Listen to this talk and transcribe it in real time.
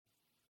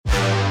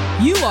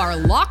You are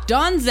Locked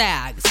On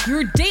Zags,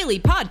 your daily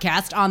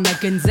podcast on the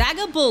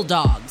Gonzaga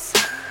Bulldogs.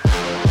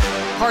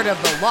 Part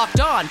of the Locked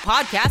On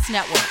Podcast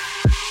Network.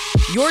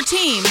 Your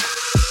team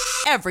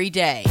every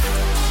day.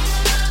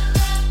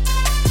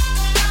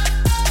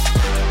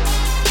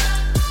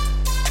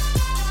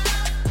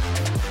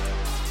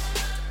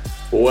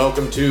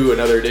 Welcome to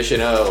another edition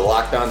of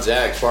Locked On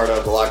Zags, part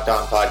of the Locked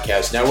On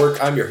Podcast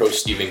Network. I'm your host,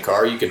 Stephen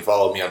Carr. You can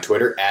follow me on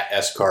Twitter at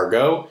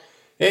SCargo,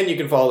 and you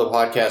can follow the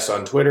podcast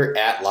on Twitter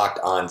at Locked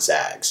On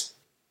Zags.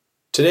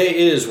 Today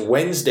is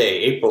Wednesday,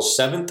 April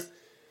 7th,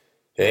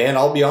 and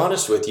I'll be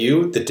honest with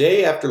you, the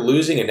day after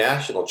losing a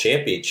national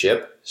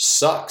championship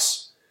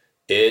sucks.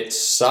 It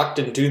sucked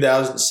in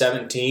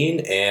 2017,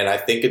 and I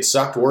think it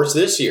sucked worse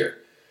this year,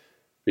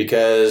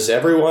 because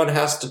everyone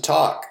has to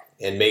talk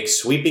and make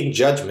sweeping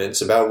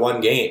judgments about one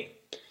game.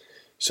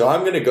 So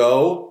I'm going to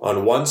go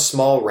on one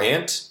small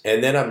rant,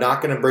 and then I'm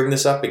not going to bring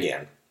this up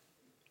again.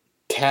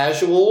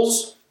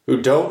 Casuals who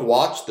don't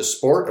watch the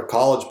sport of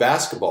college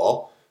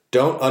basketball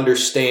don't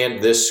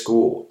understand this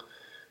school.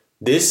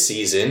 This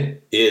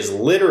season is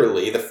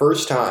literally the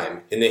first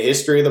time in the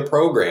history of the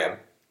program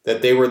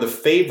that they were the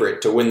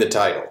favorite to win the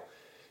title.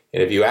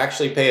 And if you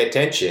actually pay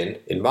attention,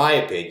 in my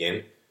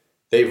opinion,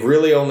 they've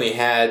really only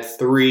had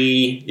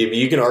three,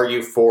 you can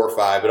argue 4 or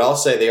 5, but I'll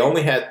say they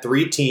only had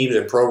 3 teams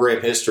in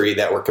program history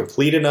that were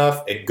complete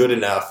enough and good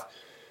enough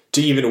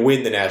to even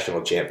win the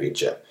national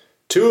championship.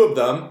 2 of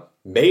them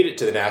made it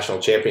to the national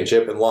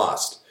championship and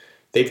lost.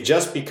 They've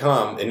just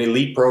become an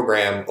elite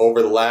program over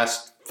the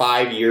last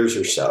 5 years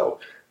or so.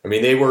 I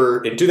mean, they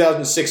were, in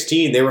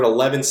 2016, they were an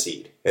 11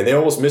 seed, and they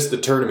almost missed the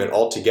tournament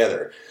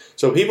altogether.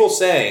 So people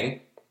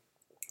saying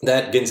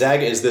that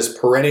Gonzaga is this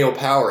perennial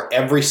power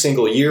every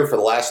single year for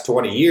the last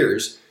 20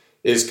 years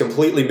is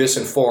completely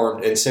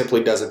misinformed and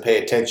simply doesn't pay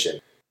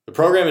attention. The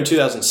program in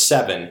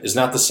 2007 is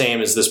not the same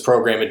as this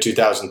program in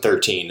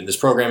 2013, and this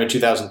program in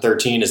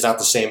 2013 is not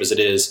the same as it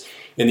is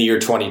in the year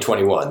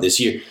 2021.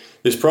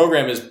 This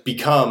program has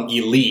become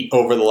elite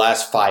over the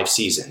last 5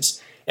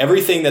 seasons.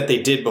 Everything that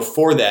they did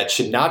before that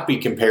should not be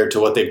compared to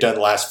what they've done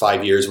the last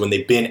 5 years when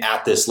they've been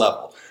at this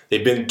level.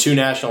 They've been to 2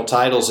 national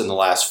titles in the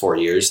last 4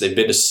 years. They've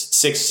been to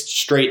 6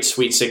 straight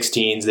Sweet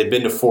 16s. They've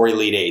been to 4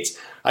 Elite 8s.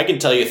 I can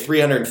tell you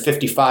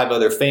 355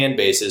 other fan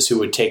bases who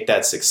would take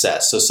that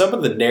success. So some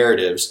of the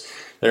narratives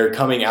that are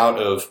coming out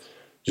of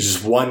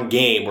just one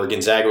game where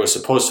Gonzaga was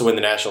supposed to win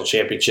the national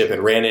championship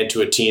and ran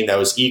into a team that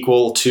was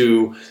equal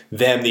to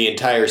them the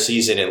entire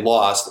season and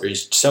lost, or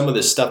some of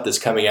the stuff that's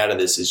coming out of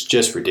this is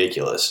just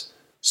ridiculous.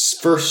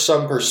 For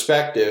some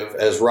perspective,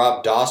 as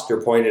Rob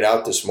Doster pointed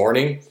out this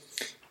morning,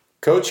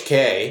 Coach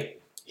K,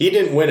 he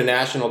didn't win a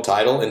national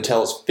title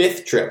until his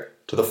 5th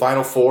trip to the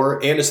Final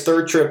Four and his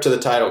 3rd trip to the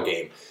title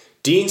game.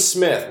 Dean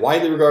Smith,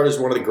 widely regarded as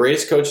one of the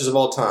greatest coaches of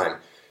all time,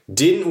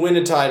 didn't win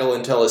a title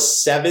until his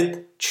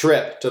 7th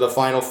trip to the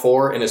Final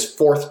Four and his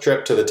 4th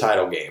trip to the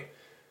title game.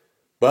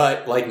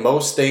 But like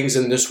most things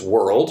in this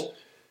world,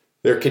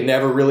 there can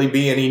never really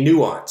be any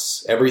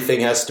nuance. Everything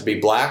has to be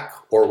black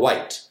or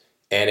white.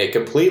 And it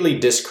completely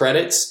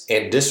discredits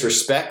and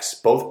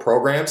disrespects both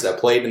programs that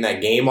played in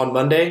that game on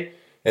Monday.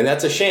 And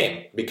that's a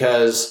shame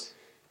because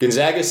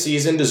Gonzaga's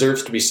season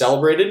deserves to be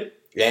celebrated.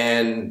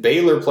 And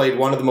Baylor played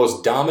one of the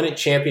most dominant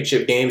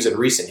championship games in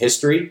recent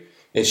history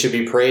and should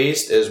be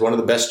praised as one of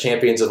the best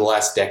champions of the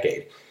last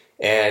decade.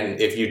 And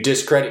if you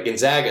discredit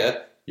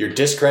Gonzaga, you're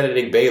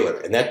discrediting Baylor.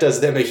 And that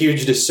does them a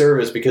huge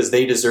disservice because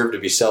they deserve to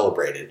be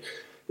celebrated.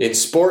 In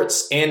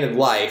sports and in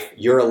life,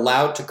 you're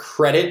allowed to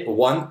credit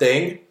one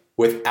thing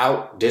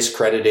without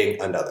discrediting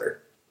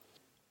another.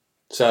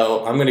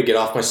 So I'm going to get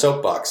off my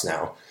soapbox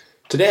now.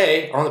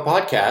 Today on the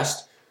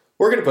podcast,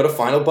 we're going to put a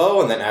final bow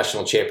on that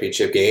national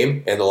championship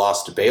game and the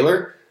loss to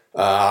Baylor.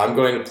 I'm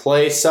going to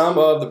play some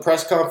of the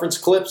press conference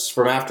clips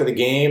from after the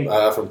game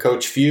from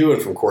Coach Few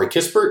and from Corey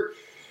Kispert.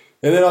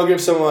 And then I'll give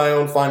some of my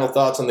own final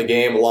thoughts on the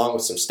game along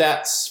with some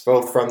stats,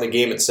 both from the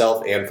game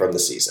itself and from the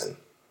season.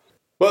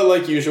 But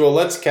like usual,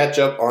 let's catch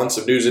up on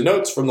some news and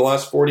notes from the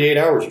last 48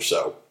 hours or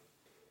so.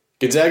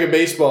 Gonzaga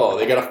baseball,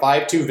 they got a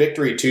 5-2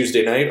 victory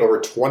Tuesday night over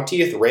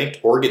 20th ranked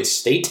Oregon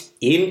State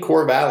in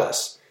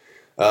Corvallis.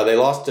 They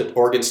lost to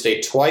Oregon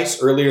State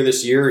twice earlier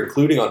this year,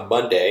 including on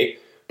Monday,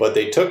 but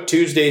they took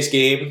Tuesday's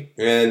game,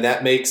 and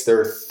that makes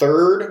their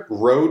 3rd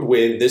road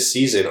win this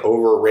season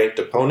over a ranked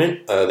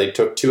opponent. They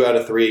took 2 out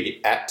of 3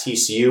 at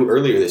TCU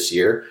earlier this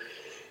year.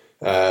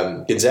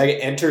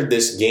 Gonzaga entered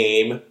this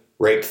game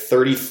ranked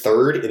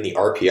 33rd in the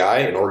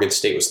RPI, and Oregon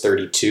State was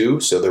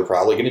 32, so they're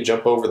probably going to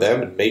jump over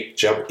them and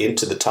jump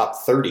into the top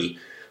 30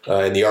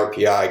 in the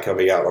RPI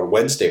coming out on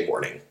Wednesday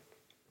morning.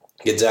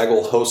 Gonzaga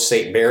will host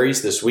St.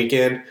 Mary's this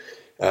weekend.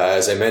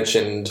 As I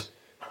mentioned,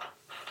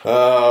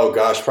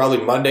 probably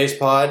Monday's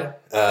pod.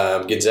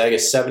 Gonzaga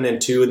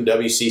 7-2 in the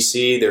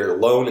WCC. They're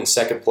alone in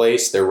 2nd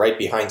place. They're right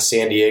behind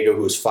San Diego,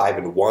 who's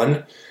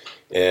 5-1.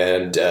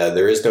 And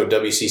there is no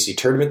WCC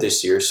tournament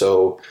this year,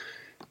 so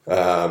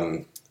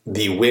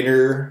the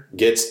winner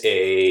gets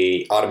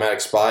a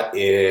automatic spot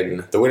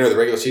in the winner of the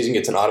regular season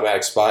gets an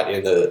automatic spot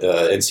in the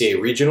NCAA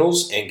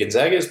regionals, and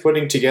Gonzaga is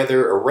putting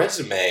together a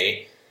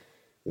resume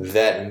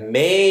that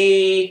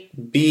may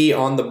be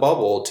on the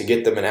bubble to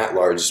get them an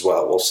at-large as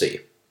well. We'll see.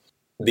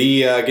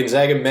 The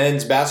Gonzaga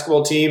men's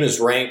basketball team is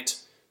ranked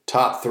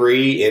top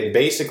 3 in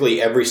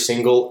basically every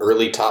single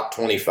early top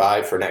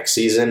 25 for next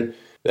season.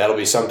 That'll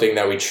be something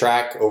that we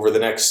track over the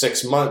next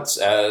 6 months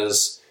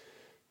as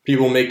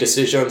people make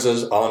decisions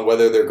on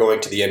whether they're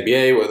going to the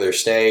NBA, whether they're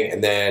staying,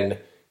 and then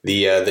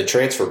the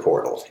transfer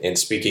portal. And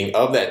speaking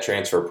of that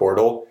transfer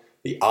portal,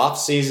 the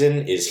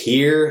offseason is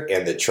here,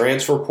 and the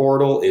transfer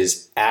portal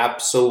is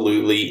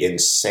absolutely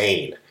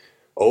insane.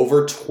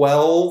 Over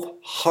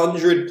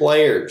 1,200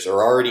 players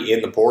are already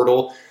in the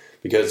portal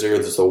because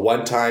there's a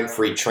one-time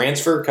free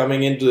transfer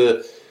coming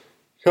into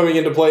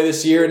play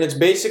this year, and it's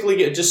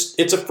basically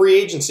it's a free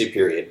agency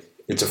period.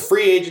 It's a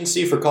free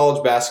agency for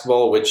college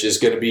basketball, which is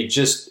going to be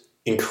just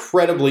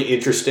incredibly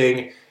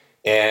interesting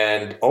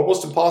and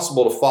almost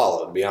impossible to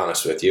follow, to be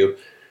honest with you.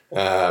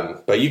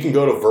 But you can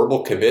go to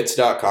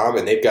verbalcommits.com,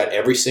 and they've got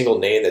every single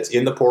name that's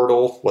in the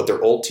portal, what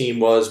their old team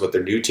was, what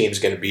their new team's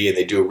going to be, and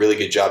they do a really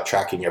good job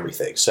tracking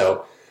everything.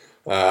 So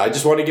I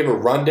just want to give a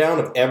rundown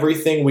of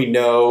everything we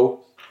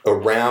know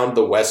around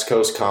the West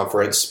Coast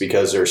Conference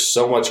because there's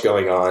so much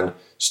going on,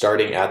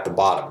 starting at the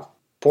bottom.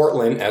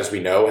 Portland, as we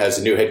know, has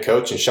a new head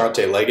coach in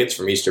Shante Leggins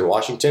from Eastern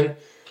Washington.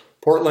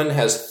 Portland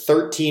has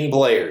 13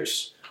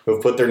 players who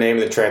have put their name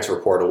in the transfer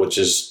portal, which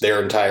is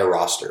their entire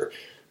roster.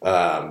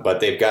 But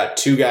they've got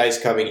 2 guys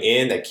coming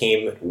in that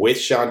came with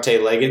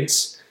Shante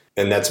Leggins,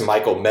 and that's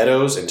Michael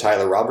Meadows and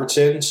Tyler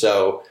Robertson.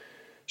 So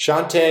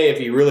Shante, if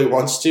he really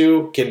wants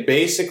to, can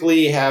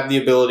basically have the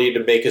ability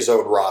to make his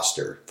own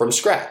roster from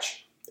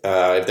scratch,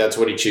 if that's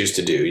what he chooses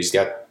to do. He's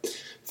got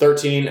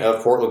 13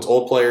 of Portland's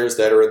old players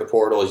that are in the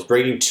portal. He's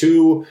bringing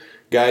 2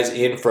 guys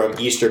in from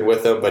Eastern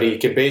with him, but he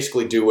can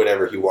basically do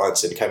whatever he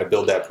wants and kind of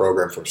build that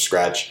program from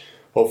scratch.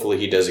 Hopefully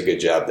he does a good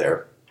job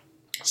there.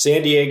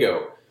 San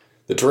Diego.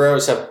 The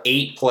Toreros have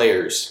 8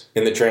 players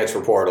in the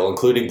transfer portal,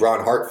 including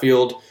Braun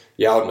Hartfield,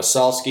 Yalin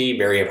Masalski,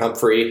 Marion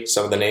Humphrey,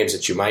 some of the names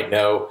that you might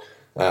know.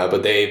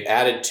 But they've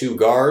added 2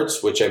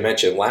 guards, which I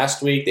mentioned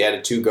last week. They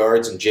added 2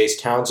 guards in Jace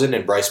Townsend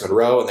and Bryce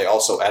Monroe, and they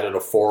also added a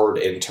forward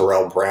in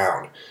Terrell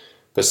Brown.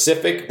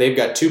 Pacific, they've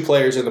got 2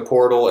 players in the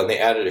portal, and they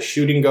added a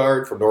shooting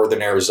guard from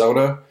Northern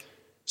Arizona.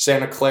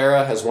 Santa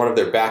Clara has one of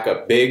their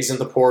backup bigs in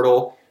the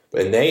portal,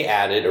 and they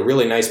added a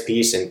really nice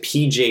piece in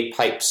PJ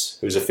Pipes,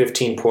 who's a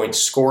 15-point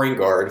scoring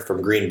guard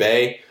from Green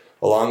Bay,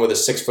 along with a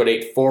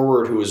 6'8"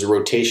 forward who is a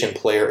rotation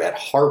player at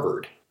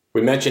Harvard.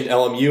 We mentioned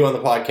LMU on the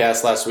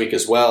podcast last week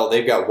as well.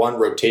 They've got 1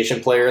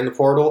 rotation player in the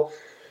portal,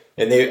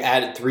 and they've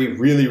added 3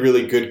 really,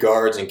 really good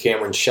guards in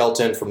Cameron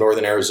Shelton from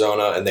Northern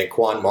Arizona, and then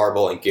Quan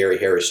Marble and Gary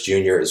Harris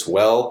Jr. as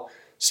well.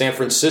 San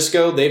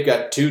Francisco, they've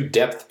got 2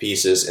 depth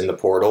pieces in the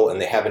portal,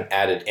 and they haven't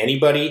added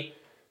anybody.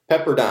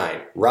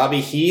 Pepperdine,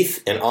 Robbie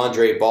Heath and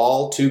Andre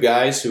Ball, 2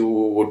 guys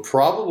who would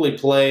probably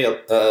play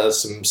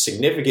some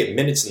significant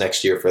minutes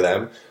next year for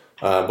them.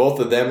 Both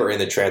of them are in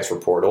the transfer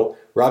portal.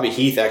 Robbie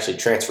Heath actually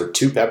transferred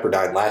to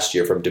Pepperdine last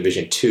year from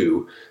Division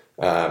II,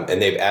 and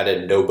they've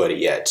added nobody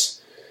yet.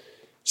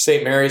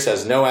 St. Mary's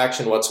has no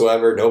action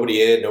whatsoever,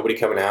 nobody in, nobody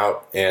coming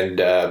out, and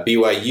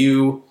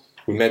BYU,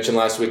 we mentioned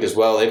last week as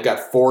well, they've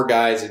got 4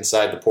 guys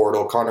inside the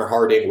portal, Connor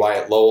Harding,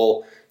 Wyatt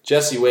Lowell,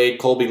 Jesse Wade,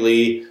 Colby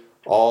Lee,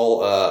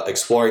 all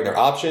exploring their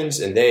options,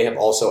 and they have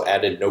also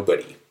added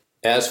nobody.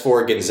 As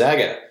for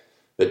Gonzaga,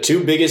 the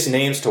 2 biggest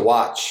names to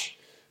watch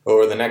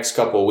over the next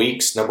couple of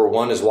weeks, number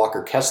 1 is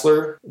Walker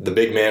Kessler, the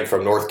big man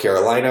from North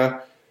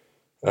Carolina,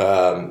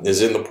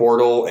 is in the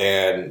portal,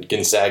 and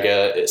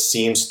Gonzaga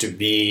seems to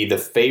be the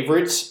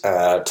favorite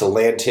to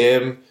land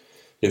him.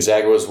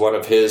 Gonzaga was one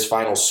of his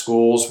final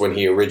schools when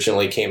he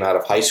originally came out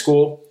of high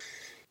school.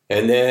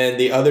 And then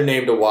the other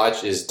name to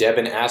watch is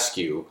Devin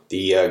Askew,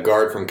 the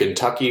guard from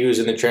Kentucky who's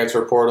in the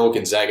transfer portal.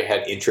 Gonzaga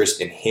had interest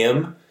in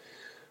him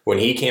when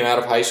he came out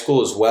of high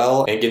school as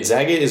well. And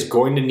Gonzaga is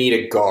going to need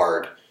a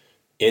guard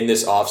in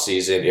this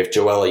offseason if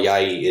Joel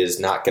Ayayi is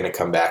not going to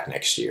come back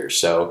next year.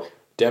 So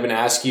Devin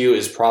Askew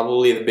is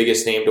probably the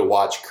biggest name to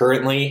watch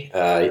currently.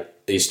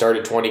 He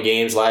started 20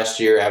 games last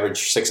year,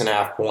 averaged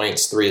 6.5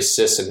 points, 3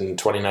 assists in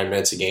 29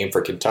 minutes a game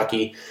for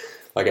Kentucky.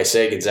 Like I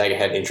said, Gonzaga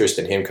had interest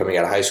in him coming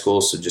out of high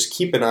school, so just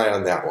keep an eye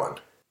on that one.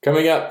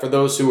 Coming up, for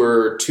those who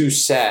are too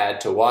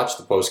sad to watch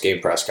the post-game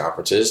press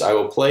conferences, I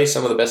will play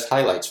some of the best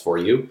highlights for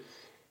you.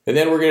 And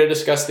then we're going to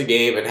discuss the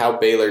game and how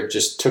Baylor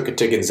just took it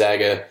to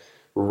Gonzaga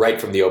right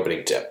from the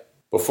opening tip.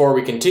 Before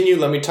we continue,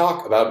 let me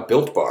talk about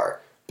Built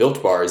Bar.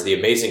 Built Bar is the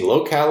amazing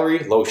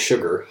low-calorie,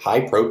 low-sugar,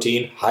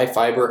 high-protein,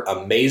 high-fiber,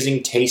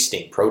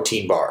 amazing-tasting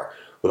protein bar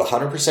with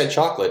 100%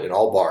 chocolate in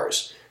all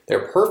bars.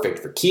 They're perfect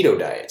for keto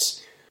diets.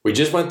 We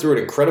just went through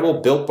an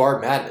incredible Built Bar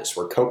madness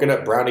where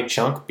coconut brownie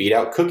chunk beat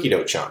out cookie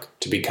dough chunk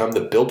to become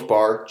the Built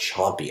Bar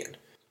champion.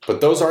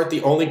 But those aren't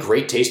the only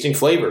great tasting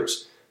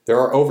flavors. There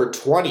are over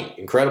 20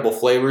 incredible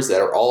flavors that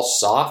are all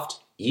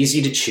soft,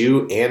 easy to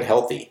chew, and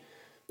healthy.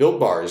 Built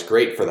Bar is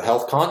great for the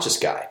health conscious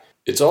guy.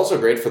 It's also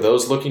great for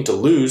those looking to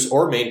lose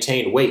or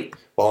maintain weight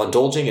while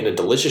indulging in a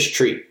delicious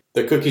treat.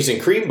 The Cookies and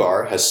Cream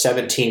Bar has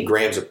 17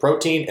 grams of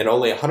protein and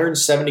only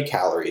 170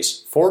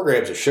 calories, 4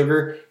 grams of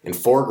sugar, and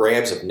 4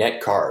 grams of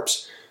net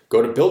carbs.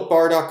 Go to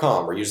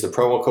BuiltBar.com or use the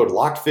promo code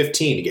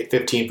LOCKED15 to get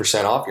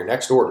 15% off your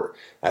next order.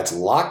 That's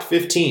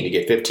LOCKED15 to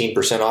get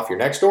 15% off your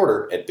next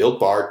order at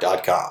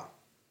BuiltBar.com.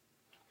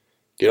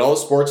 Get all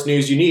the sports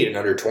news you need in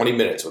under 20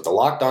 minutes with the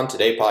Locked On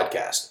Today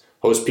podcast.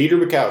 Host Peter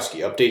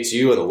Bukowski updates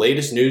you on the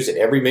latest news in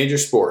every major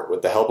sport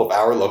with the help of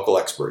our local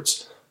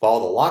experts.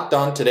 Follow the Locked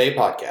On Today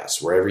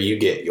podcast wherever you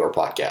get your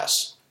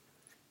podcasts.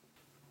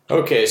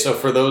 Okay, so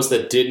for those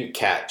that didn't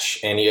catch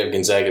any of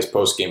Gonzaga's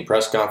post-game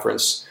press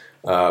conference,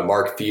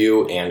 Mark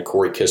Few and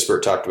Corey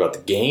Kispert talked about the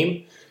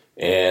game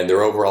and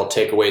their overall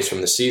takeaways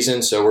from the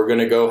season. So we're going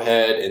to go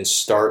ahead and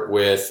start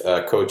with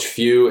Coach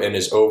Few and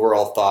his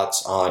overall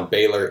thoughts on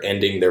Baylor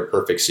ending their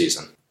perfect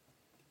season.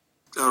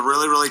 A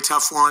really, really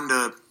tough one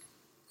to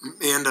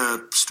end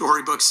a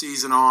storybook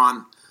season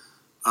on,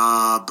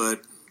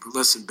 but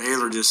listen,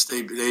 Baylor just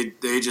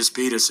they just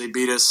beat us. They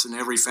beat us in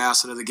every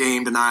facet of the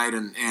game tonight,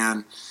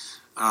 and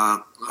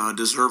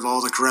deserve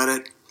all the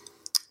credit.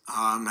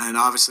 And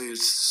obviously,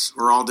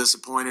 we're all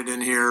disappointed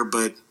in here.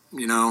 But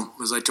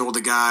as I told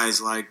the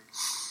guys,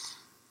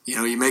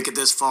 you make it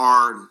this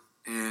far,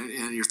 and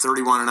you're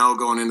 31-0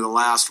 going into the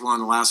last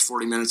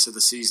 40 minutes of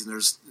the season.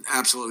 There's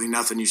absolutely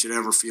nothing you should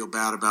ever feel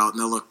bad about, and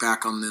they'll look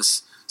back on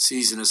this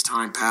season as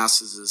time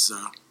passes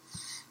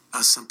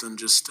as something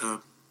just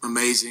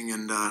amazing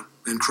and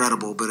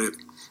incredible. But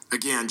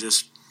again,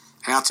 just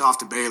hats off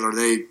to Baylor.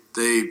 They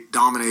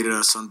dominated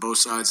us on both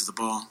sides of the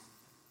ball.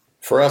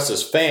 For us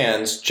as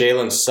fans,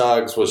 Jalen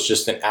Suggs was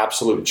just an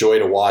absolute joy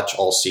to watch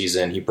all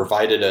season. He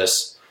provided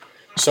us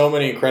so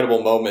many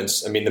incredible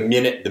moments. I mean, the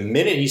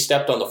minute he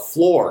stepped on the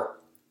floor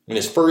in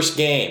his first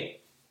game,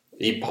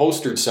 he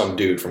postered some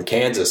dude from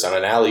Kansas on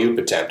an alley-oop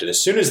attempt. And as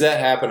soon as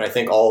that happened, I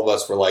think all of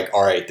us were like,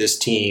 all right, this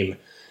team,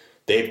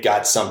 they've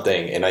got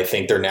something, and I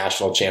think they're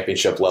national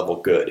championship level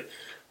good.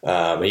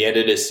 He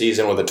ended his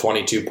season with a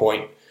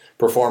 22-point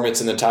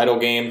performance in the title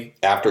game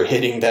after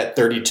hitting that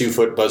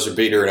 32-foot buzzer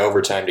beater in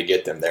overtime to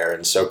get them there.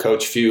 And so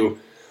Coach Few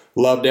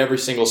loved every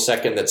single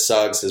second that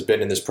Suggs has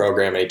been in this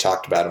program, and he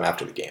talked about him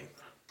after the game.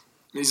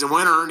 He's a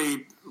winner, and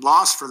he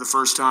lost for the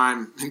first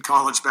time in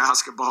college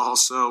basketball.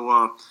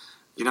 So,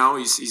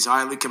 he's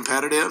highly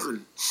competitive,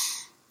 and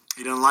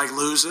he doesn't like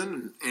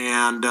losing.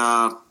 And,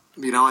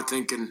 I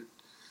think in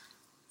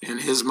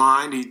his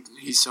mind,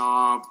 he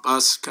saw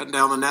us cutting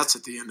down the nets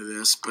at the end of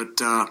this.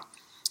 But,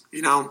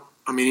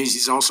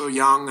 he's also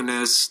young, and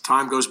as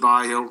time goes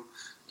by,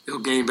 he'll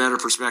gain better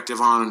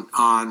perspective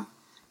on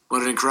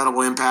what an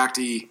incredible impact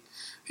he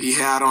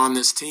had on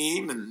this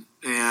team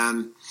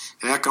and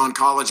heck, on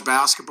college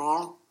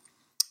basketball.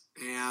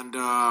 And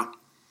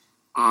it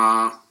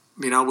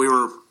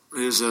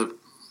was a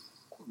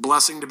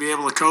blessing to be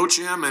able to coach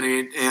him, and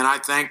I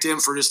thanked him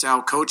for just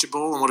how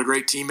coachable and what a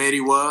great teammate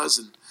he was,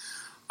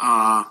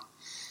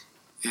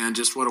 and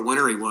just what a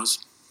winner he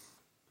was.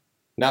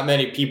 Not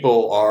many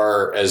people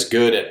are as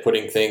good at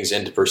putting things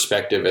into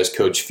perspective as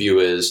Coach Few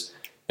is,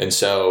 and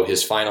so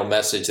his final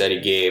message that he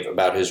gave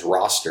about his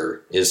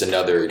roster is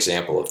another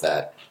example of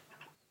that.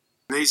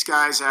 These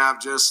guys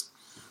have just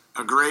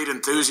a great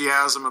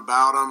enthusiasm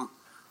about them,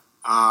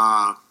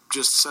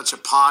 just such a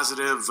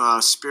positive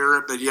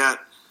spirit, but yet,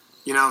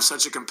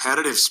 such a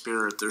competitive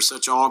spirit. They're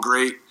such all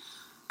great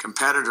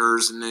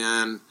competitors, and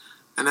then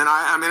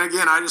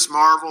I just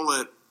marvel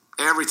at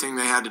everything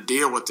they had to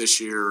deal with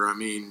this year. I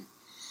mean,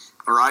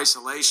 our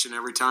isolation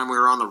every time we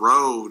were on the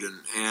road,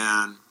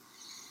 and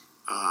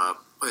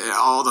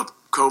all the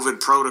COVID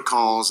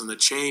protocols and the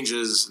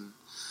changes,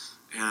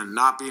 and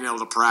not being able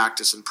to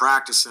practice and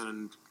practicing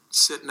and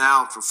sitting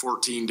out for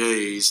 14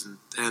 days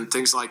and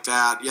things like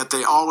that. Yet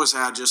they always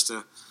had just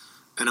an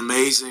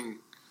amazing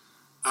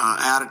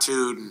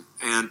attitude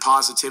and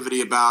positivity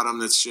about them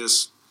that's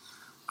just,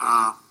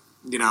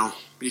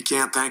 you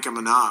can't thank them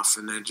enough.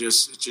 And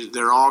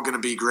they're all going to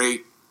be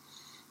great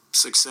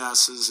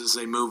successes as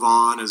they move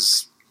on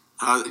as,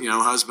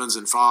 husbands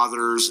and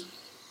fathers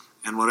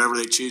and whatever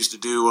they choose to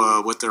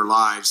do with their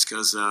lives,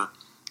 because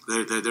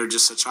they're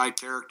just such high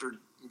character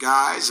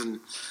guys, and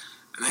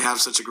they have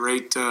such a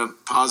great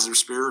positive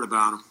spirit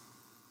about them.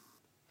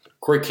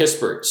 Corey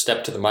Kispert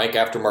stepped to the mic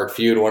after Mark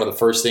Few, and one of the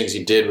first things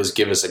he did was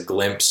give us a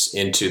glimpse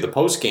into the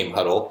post-game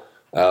huddle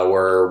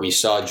where we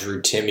saw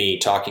Drew Timme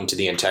talking to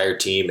the entire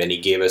team, and he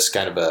gave us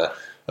kind of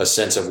a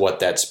sense of what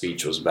that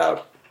speech was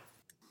about.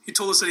 He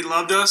told us that he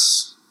loved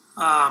us,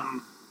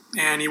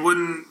 and he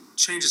wouldn't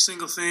change a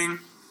single thing.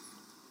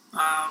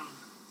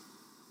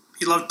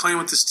 He loved playing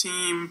with his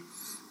team.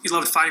 He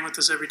loved fighting with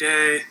us every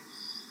day.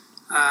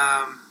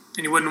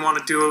 And he wouldn't want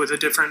to do it with a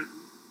different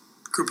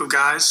group of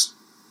guys.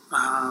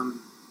 And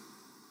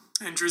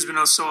Drew's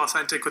been so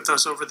authentic with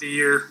us over the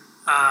year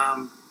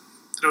that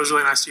it was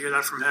really nice to hear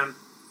that from him.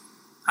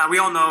 We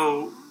all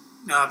know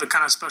the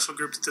kind of special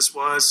group that this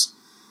was,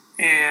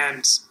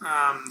 and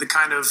the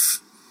kind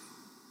of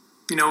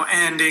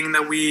ending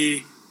that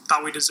we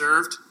thought we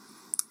deserved.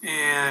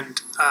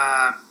 And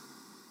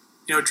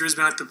Drew's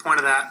been at the point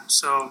of that.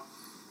 So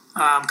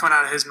coming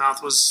out of his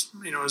mouth was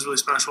really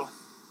special.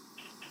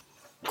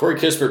 Corey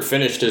Kispert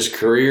finished his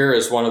career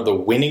as one of the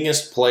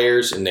winningest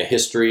players in the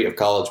history of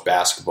college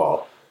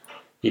basketball.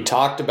 He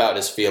talked about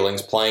his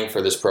feelings playing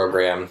for this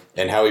program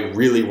and how he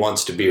really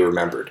wants to be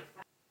remembered.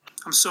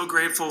 I'm so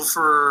grateful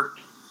for,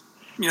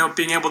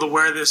 being able to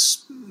wear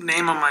this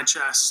name on my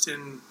chest,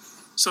 and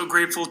so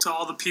grateful to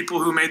all the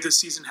people who made this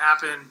season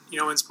happen,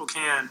 in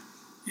Spokane.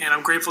 And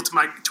I'm grateful to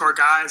our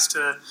guys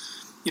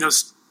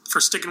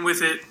for sticking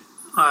with it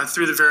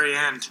through the very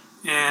end.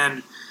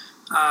 And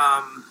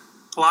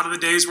a lot of the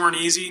days weren't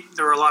easy.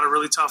 There were a lot of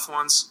really tough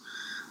ones.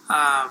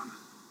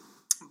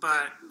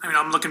 But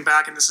I'm looking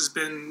back, and this has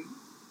been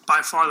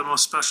by far the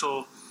most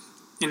special,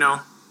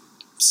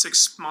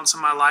 6 months of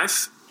my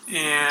life.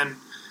 And,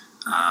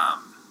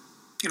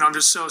 I'm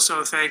just so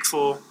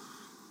thankful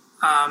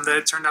that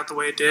it turned out the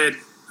way it did,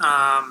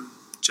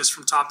 just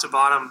from top to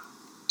bottom.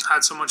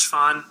 Had so much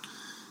fun.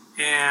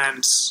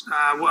 And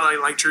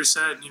like Drew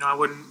said, I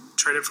wouldn't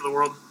trade it for the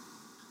world.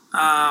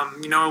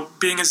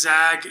 Being a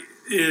Zag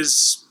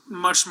is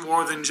much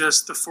more than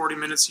just the 40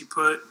 minutes you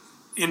put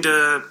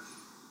into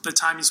the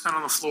time you spend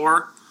on the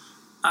floor.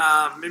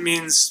 It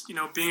means,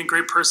 being a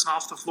great person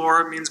off the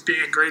floor. It means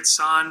being a great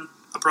son,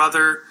 a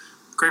brother,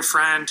 great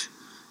friend.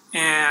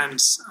 And,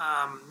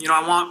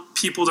 I want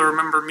people to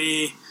remember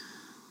me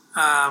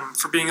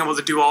for being able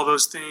to do all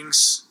those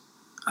things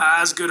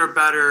as good or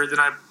better than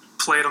I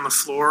played on the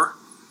floor.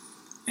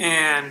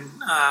 And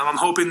I'm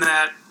hoping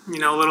that,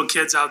 little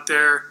kids out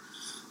there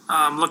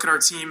look at our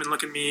team and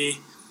look at me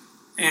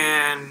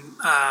and,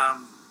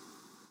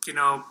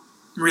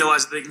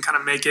 realize that they can kind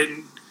of make it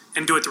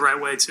and do it the right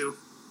way too.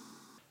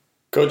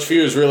 Coach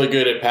Few is really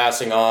good at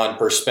passing on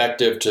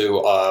perspective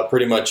to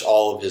pretty much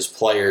all of his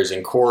players,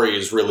 and Corey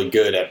is really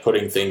good at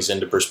putting things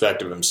into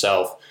perspective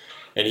himself.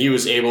 And he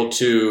was able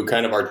to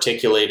kind of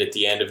articulate at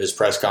the end of his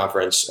press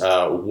conference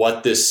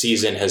what this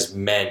season has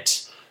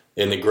meant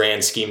in the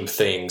grand scheme of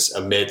things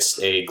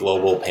amidst a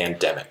global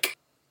pandemic.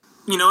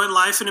 In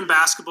life and in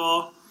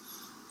basketball,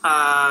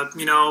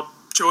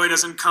 joy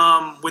doesn't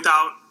come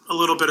without a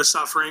little bit of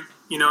suffering.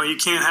 You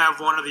can't have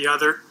one or the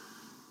other.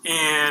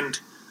 And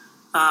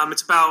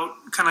it's about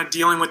kind of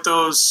dealing with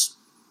those,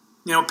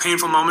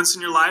 painful moments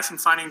in your life and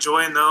finding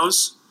joy in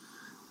those.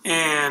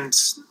 And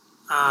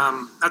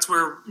that's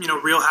where,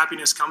 real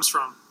happiness comes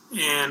from.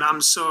 And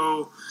I'm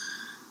so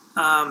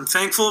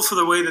thankful for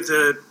the way that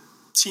the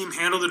team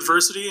handled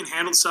adversity and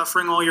handled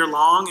suffering all year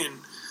long. And,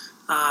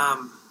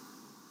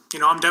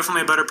 I'm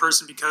definitely a better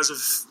person because of,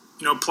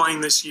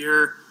 playing this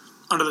year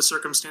under the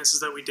circumstances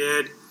that we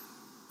did,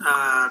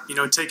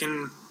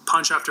 taking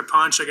punch after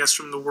punch, I guess,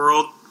 from the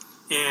world.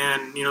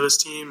 And, this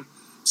team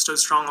stood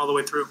strong all the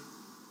way through.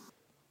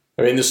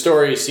 The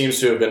story seems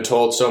to have been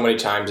told so many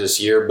times this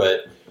year,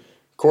 but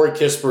Corey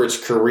Kispert's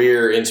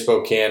career in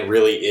Spokane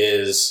really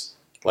is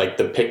like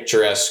the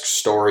picturesque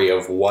story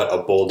of what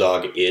a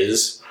Bulldog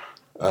is.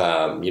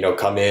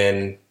 Come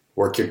in,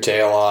 work your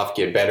tail off,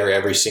 get better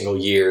every single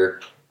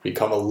year,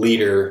 become a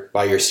leader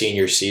by your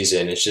senior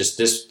season. It's just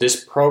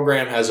this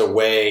program has a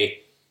way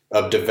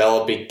of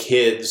developing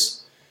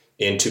kids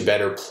into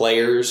better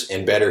players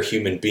and better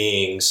human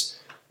beings.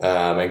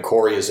 And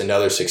Corey is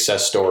another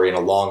success story in a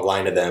long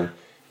line of them.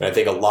 And I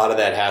think a lot of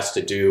that has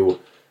to do,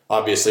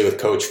 obviously, with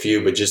Coach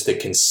Few, but just the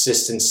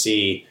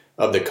consistency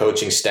of the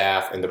coaching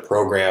staff and the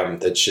program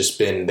that's just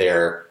been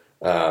there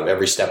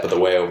every step of the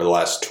way over the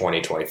last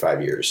 20,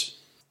 25 years.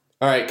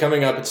 All right,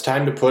 coming up, it's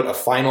time to put a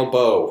final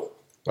bow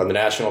on the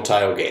national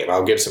title game.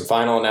 I'll give some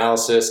final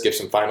analysis, give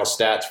some final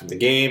stats from the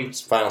game,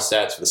 some final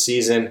stats for the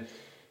season,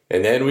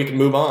 and then we can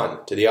move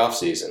on to the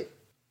offseason.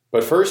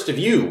 But first, if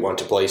you want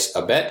to place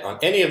a bet on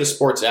any of the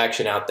sports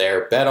action out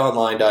there,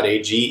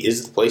 betonline.ag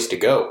is the place to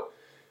go.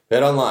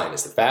 BetOnline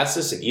is the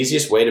fastest and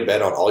easiest way to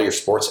bet on all your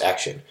sports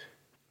action.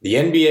 The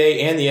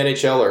NBA and the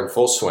NHL are in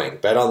full swing.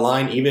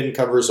 BetOnline even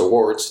covers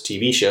awards,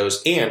 TV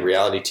shows, and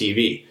reality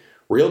TV.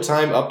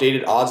 Real-time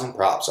updated odds and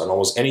props on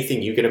almost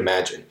anything you can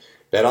imagine.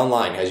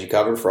 BetOnline has you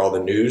covered for all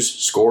the news,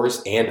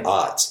 scores, and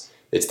odds.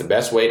 It's the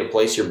best way to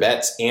place your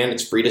bets, and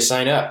it's free to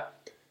sign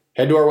up.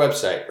 Head to our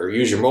website or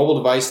use your mobile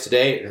device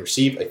today and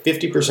receive a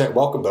 50%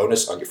 welcome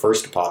bonus on your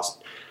first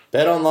deposit.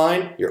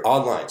 BetOnline, your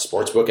online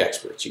sportsbook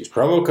experts. Use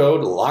promo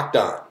code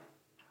LOCKEDON.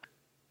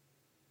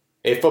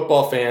 Hey,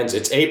 football fans,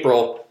 it's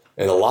April,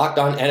 and the Locked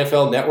On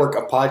NFL network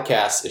of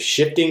podcasts is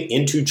shifting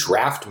into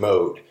draft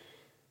mode.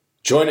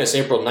 Join us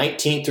April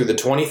 19th through the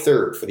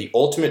 23rd for the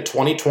Ultimate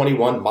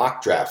 2021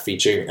 Mock Draft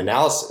featuring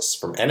analysis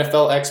from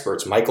NFL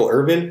experts Michael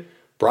Irvin,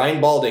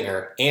 Brian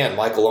Baldinger, and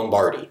Michael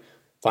Lombardi.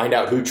 Find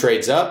out who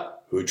trades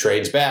up, who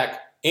trades back,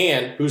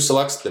 and who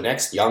selects the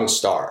next young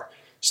star.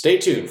 Stay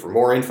tuned for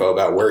more info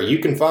about where you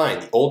can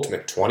find the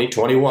Ultimate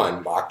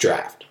 2021 Mock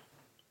Draft.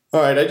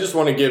 All right, I just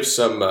want to give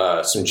some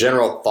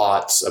general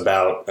thoughts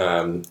about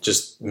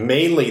just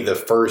mainly the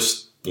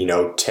first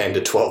 10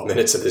 to 12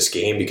 minutes of this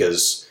game,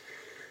 because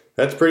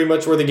that's pretty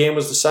much where the game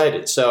was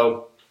decided.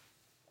 So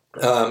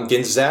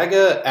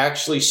Gonzaga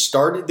actually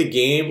started the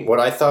game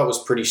what I thought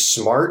was pretty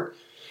smart.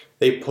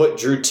 they put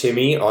Drew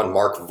Timme on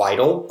Mark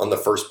Vital on the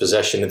first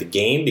possession of the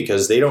game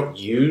because they don't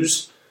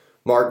use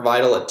Mark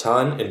Vital a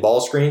ton in ball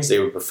screens. They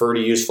would prefer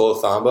to use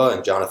Flo Thamba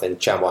and Jonathan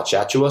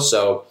Tchamwa-Tchatchoua.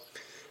 So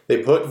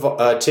they put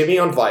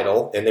Timme on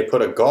Vital, and they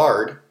put a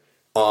guard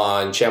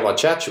on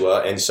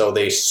Tchamwa-Tchatchoua, and so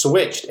they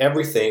switched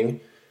everything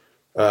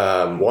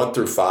 1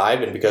 through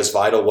 5, and because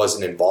Vital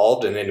wasn't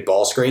involved in any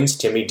ball screens,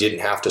 Timme didn't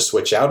have to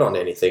switch out on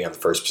anything on the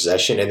first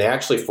possession, and they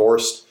actually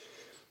forced,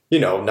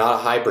 not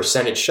a high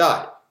percentage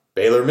shot.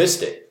 Baylor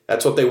missed it.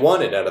 That's what they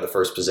wanted out of the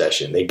first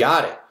possession. They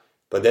got it.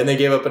 But then they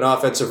gave up an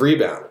offensive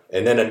rebound,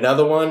 and then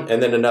another one,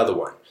 and then another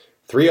one.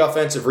 3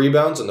 offensive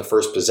rebounds on the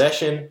first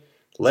possession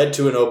led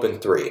to an open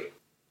 3.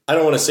 I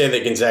don't want to say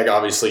that Gonzaga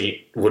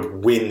obviously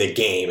would win the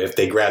game if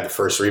they grabbed the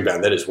first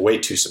rebound. That is way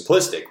too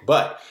simplistic.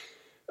 But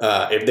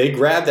if they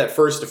grab that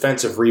first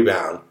defensive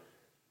rebound,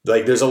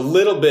 there's a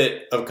little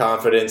bit of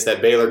confidence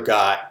that Baylor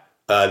got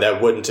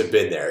that wouldn't have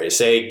been there.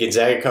 Say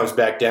Gonzaga comes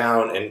back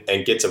down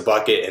and gets a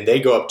bucket, and they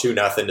go up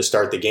 2-0 to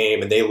start the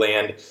game, and they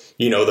land,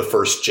 the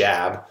first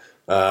jab.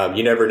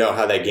 You never know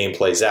how that game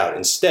plays out.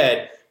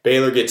 Instead,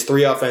 Baylor gets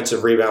 3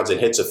 offensive rebounds and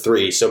hits a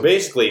 3. So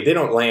basically, they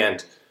don't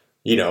land,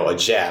 a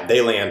jab.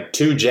 They land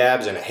 2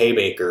 jabs and a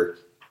haymaker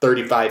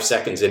 35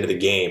 seconds into the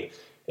game.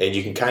 And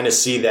you can kind of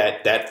see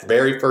that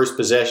very first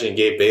possession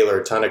gave Baylor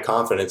a ton of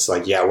confidence.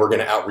 We're going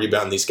to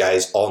out-rebound these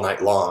guys all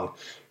night long.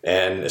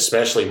 And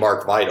especially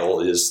Mark Vital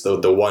is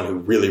the one who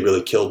really,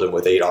 really killed him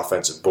with 8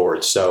 offensive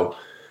boards. So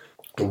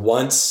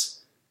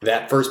once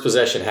that first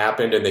possession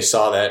happened and they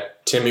saw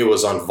that Timme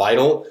was on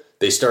Vital,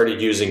 they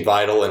started using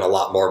Vital in a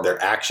lot more of their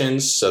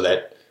actions so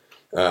that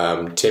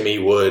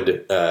Timme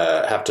would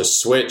have to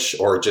switch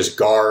or just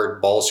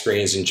guard ball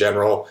screens in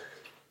general.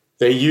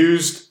 They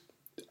used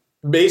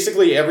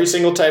basically every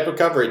single type of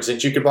coverage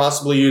that you could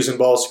possibly use in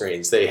ball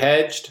screens. They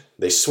hedged,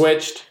 they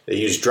switched, they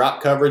used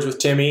drop coverage with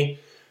Timme.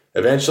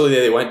 Eventually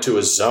they went to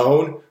a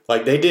zone.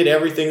 They did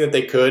everything that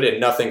they could and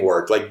nothing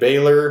worked.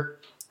 Baylor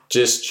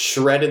just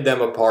shredded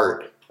them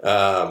apart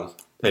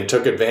and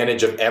took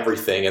advantage of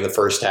everything in the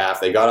first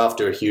half. They got off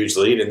to a huge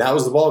lead, and that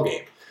was the ball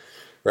game.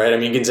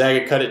 Right?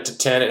 Gonzaga cut it to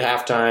 10 at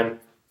halftime.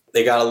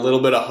 They got a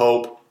little bit of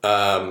hope,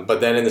 but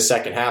then in the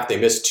second half, they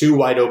missed 2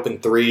 wide open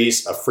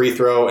threes, a free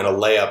throw, and a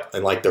layup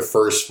in their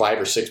first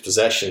 5 or 6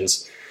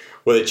 possessions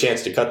with a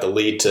chance to cut the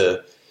lead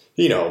to,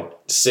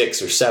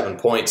 6 or 7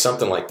 points,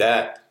 something like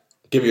that.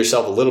 Give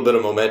yourself a little bit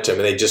of momentum,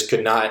 and they just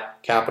could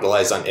not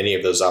capitalize on any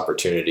of those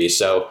opportunities.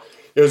 So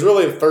it was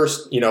really the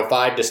first,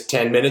 5 to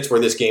 10 minutes where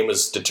this game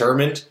was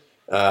determined,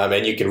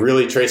 and you can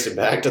really trace it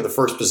back to the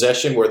first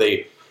possession where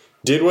they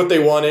did what they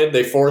wanted.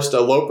 They forced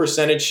a low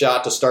percentage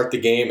shot to start the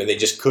game, and they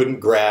just couldn't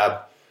grab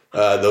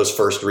those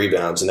first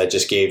rebounds, and that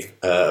just gave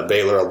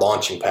Baylor a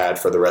launching pad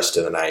for the rest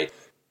of the night.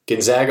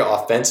 Gonzaga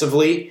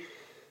offensively,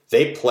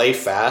 they play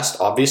fast,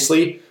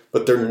 obviously,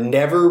 but they're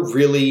never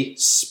really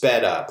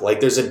sped up.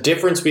 There's a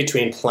difference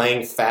between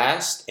playing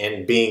fast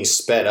and being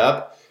sped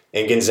up,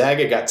 and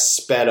Gonzaga got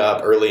sped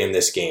up early in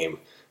this game.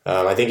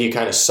 I think you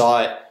kind of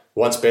saw it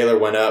once Baylor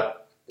went up.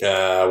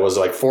 Was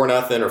 4-0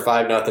 or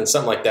 5-0,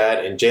 something like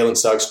that, and Jalen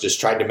Suggs just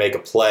tried to make a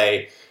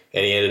play,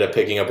 and he ended up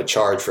picking up a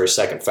charge for a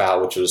second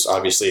foul, which was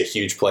obviously a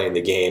huge play in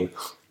the game.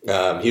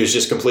 He was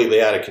just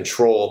completely out of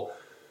control,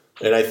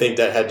 and I think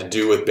that had to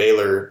do with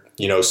Baylor,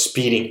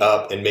 speeding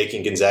up and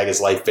making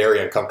Gonzaga's life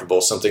very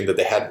uncomfortable, something that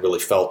they hadn't really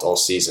felt all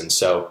season.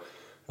 So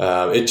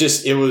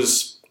it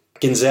was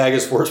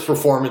Gonzaga's worst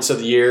performance of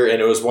the year,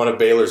 and it was one of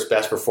Baylor's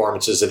best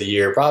performances of the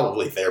year,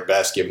 probably their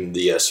best given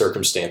the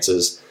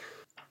circumstances.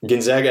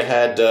 Gonzaga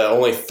had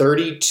only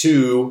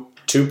 32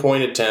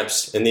 two-point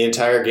attempts in the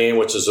entire game,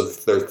 which is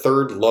their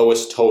 3rd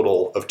lowest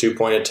total of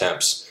two-point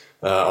attempts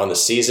on the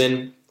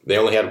season. They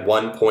only had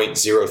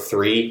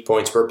 1.03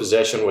 points per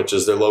possession, which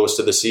is their lowest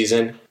of the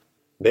season.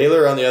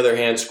 Baylor, on the other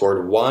hand,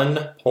 scored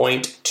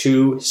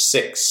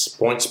 1.26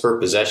 points per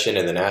possession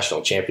in the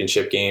national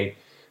championship game.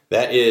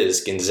 That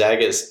is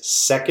Gonzaga's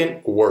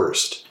 2nd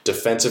worst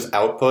defensive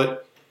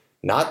output,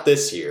 not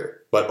this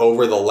year, but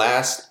over the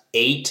last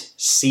 8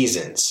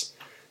 seasons.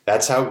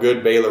 That's how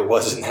good Baylor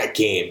was in that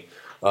game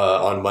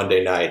on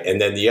Monday night. And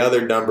then the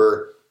other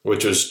number,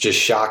 which was just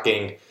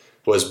shocking,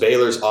 was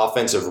Baylor's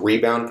offensive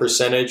rebound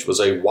percentage was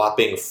a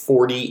whopping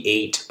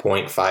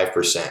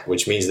 48.5%,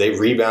 which means they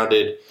got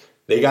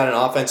an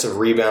offensive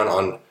rebound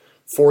on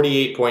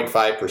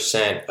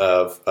 48.5%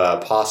 of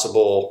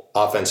possible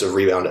offensive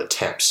rebound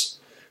attempts.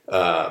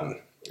 And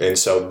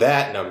so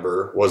that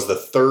number was the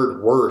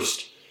 3rd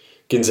worst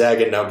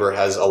Gonzaga number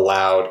has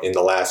allowed in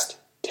the last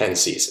 10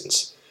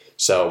 seasons.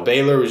 So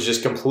Baylor was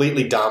just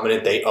completely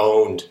dominant. They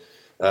owned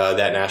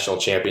that national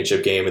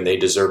championship game, and they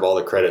deserve all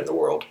the credit in the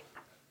world.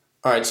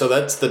 All right, so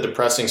that's the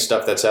depressing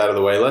stuff that's out of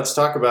the way. Let's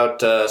talk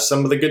about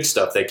some of the good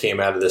stuff that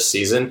came out of this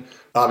season.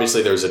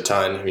 Obviously, there's a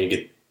ton. You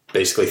could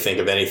basically think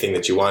of anything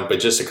that you want, but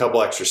just a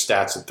couple extra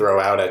stats to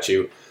throw out at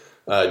you.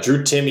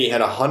 Drew Timme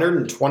had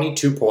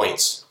 122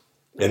 points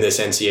in this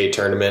NCAA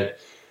tournament.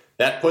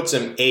 That puts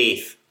him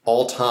 8th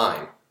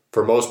all-time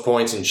for most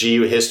points in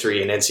GU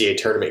history in NCAA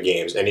tournament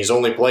games, and he's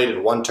only played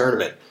in 1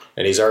 tournament,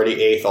 and he's already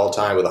 8th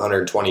all-time with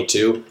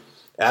 122.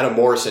 Adam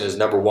Morrison is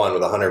number 1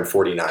 with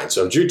 149.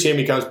 So if Drew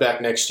Timme comes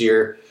back next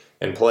year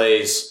and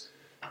plays,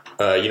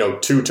 2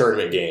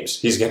 tournament games,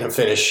 he's going to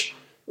finish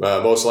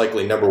most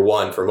likely number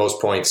 1 for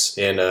most points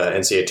in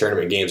NCAA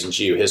tournament games in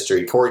GU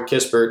history. Corey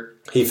Kispert,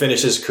 he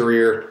finished his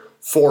career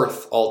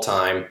 4th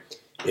all-time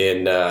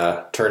in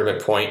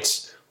tournament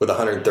points with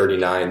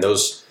 139.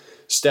 Those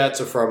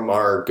stats are from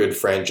our good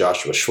friend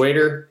Joshua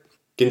Schwader.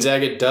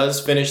 Gonzaga does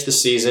finish the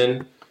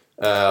season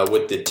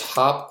with the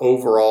top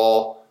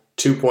overall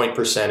 2-point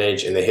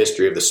percentage in the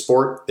history of the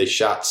sport. They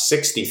shot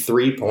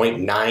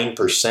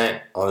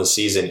 63.9% on the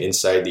season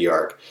inside the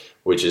arc,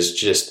 which is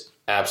just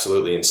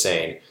absolutely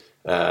insane.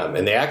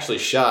 And they actually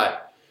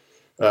shot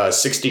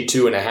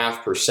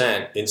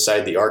 62.5%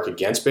 inside the arc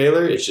against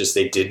Baylor. It's just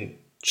they didn't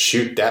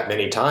shoot that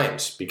many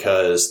times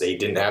because they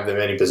didn't have that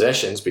many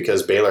possessions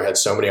because Baylor had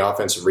so many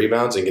offensive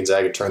rebounds and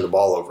Gonzaga turned the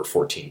ball over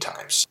 14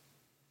 times.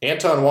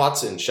 Anton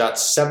Watson shot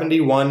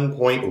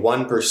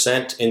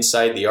 71.1%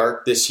 inside the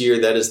arc this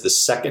year. That is the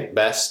second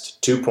best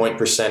 2-point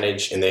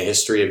percentage in the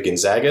history of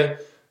Gonzaga.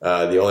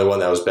 The only one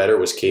that was better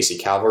was Casey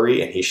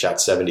Calvary, and he shot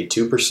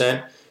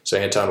 72%. So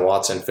Anton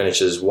Watson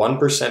finishes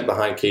 1%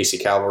 behind Casey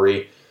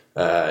Calvary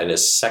and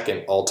is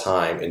second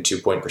all-time in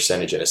 2-point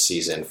percentage in a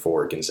season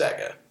for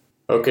Gonzaga.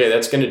 Okay,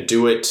 that's going to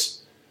do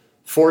it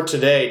for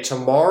today.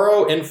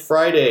 Tomorrow and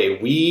Friday,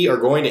 we are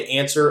going to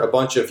answer a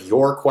bunch of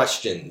your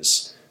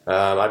questions.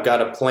 I've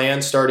got a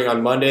plan starting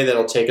on Monday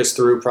that'll take us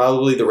through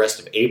probably the rest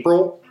of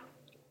April,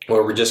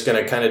 where we're just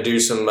going to kind of do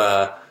some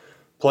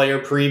player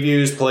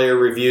previews, player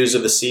reviews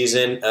of the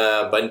season.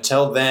 But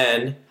until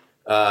then,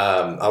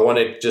 I want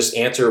to just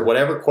answer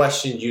whatever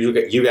questions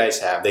you guys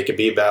have. They could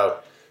be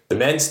about the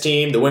men's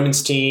team, the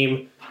women's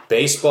team,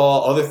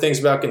 baseball, other things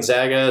about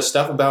Gonzaga,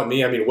 stuff about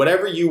me. I mean,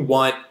 whatever you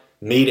want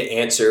me to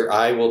answer,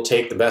 I will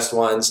take the best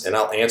ones and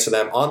I'll answer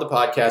them on the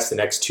podcast the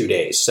next 2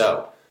 days.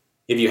 So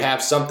if you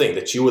have something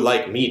that you would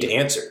like me to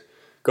answer,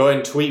 go ahead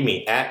and tweet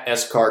me at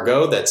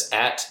scargo. That's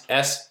at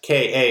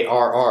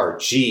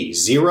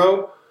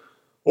SKARRG0.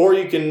 Or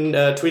you can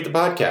tweet the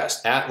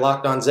podcast at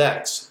Locked On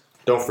Zags.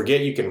 Don't forget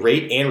you can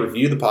rate and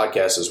review the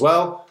podcast as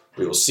well.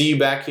 We will see you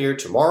back here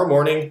tomorrow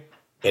morning.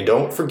 And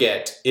don't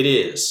forget, it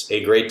is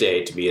a great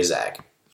day to be a Zag.